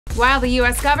While the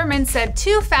US government said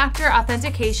two-factor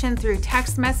authentication through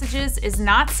text messages is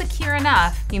not secure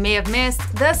enough, you may have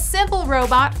missed the simple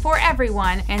robot for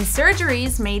everyone and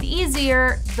surgeries made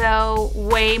easier, though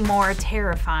way more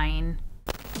terrifying.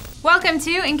 Welcome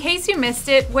to In Case You Missed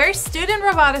It, where student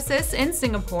roboticists in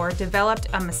Singapore developed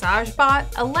a massage bot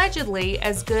allegedly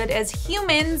as good as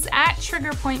humans at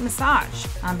trigger point massage.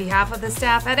 On behalf of the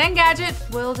staff at Engadget,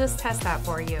 we'll just test that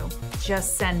for you.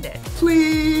 Just send it.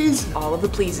 Please! All of the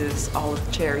pleases, all of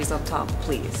the cherries on top,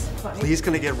 please. Please,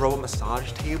 can I get a robot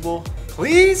massage table?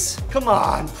 Please? Come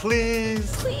on,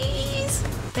 please. Please!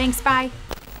 Thanks, bye.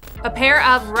 A pair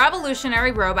of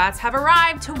revolutionary robots have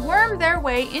arrived to worm their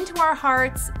way into our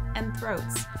hearts and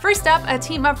throats. First up, a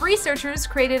team of researchers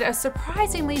created a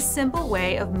surprisingly simple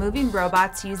way of moving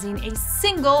robots using a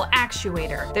single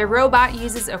actuator. Their robot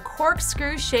uses a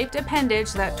corkscrew-shaped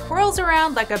appendage that twirls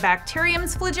around like a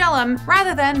bacterium's flagellum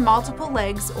rather than multiple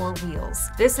legs or wheels.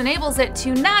 This enables it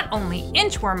to not only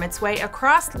inchworm its way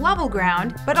across level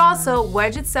ground, but also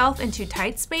wedge itself into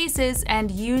tight spaces and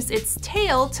use its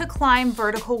tail to climb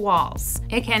vertical walls.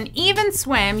 It can even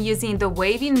swim using the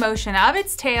waving motion of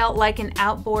its tail like an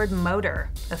outboard motor.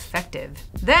 Effective.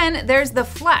 Then there's the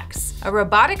Flex, a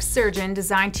robotic surgeon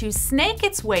designed to snake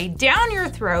its way down your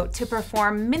throat to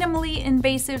perform minimally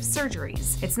invasive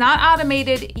surgeries. It's not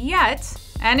automated yet,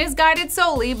 and is guided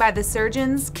solely by the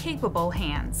surgeon's capable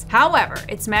hands. However,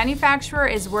 its manufacturer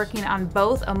is working on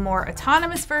both a more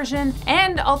autonomous version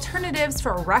and alternatives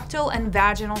for rectal and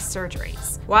vaginal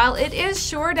surgeries. While it is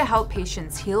sure to help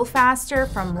patients heal faster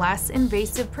from less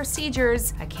invasive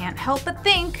procedures, I can't help but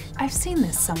think I've seen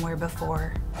this somewhere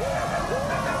before.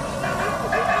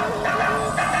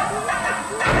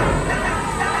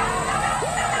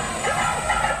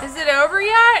 Is it over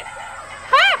yet?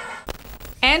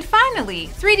 And finally,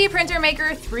 3D printer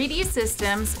maker 3D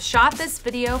Systems shot this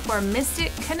video for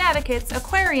Mystic, Connecticut's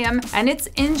aquarium and its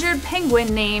injured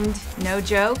penguin named, no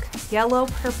joke, Yellow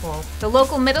Purple. The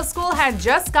local middle school had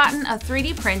just gotten a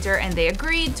 3D printer and they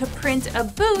agreed to print a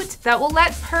boot that will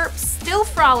let Perp still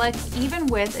frolic even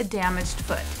with a damaged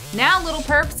foot. Now Little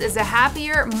Perps is a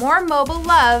happier, more mobile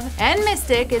love, and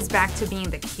Mystic is back to being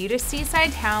the cutest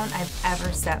seaside town I've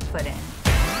ever set foot in.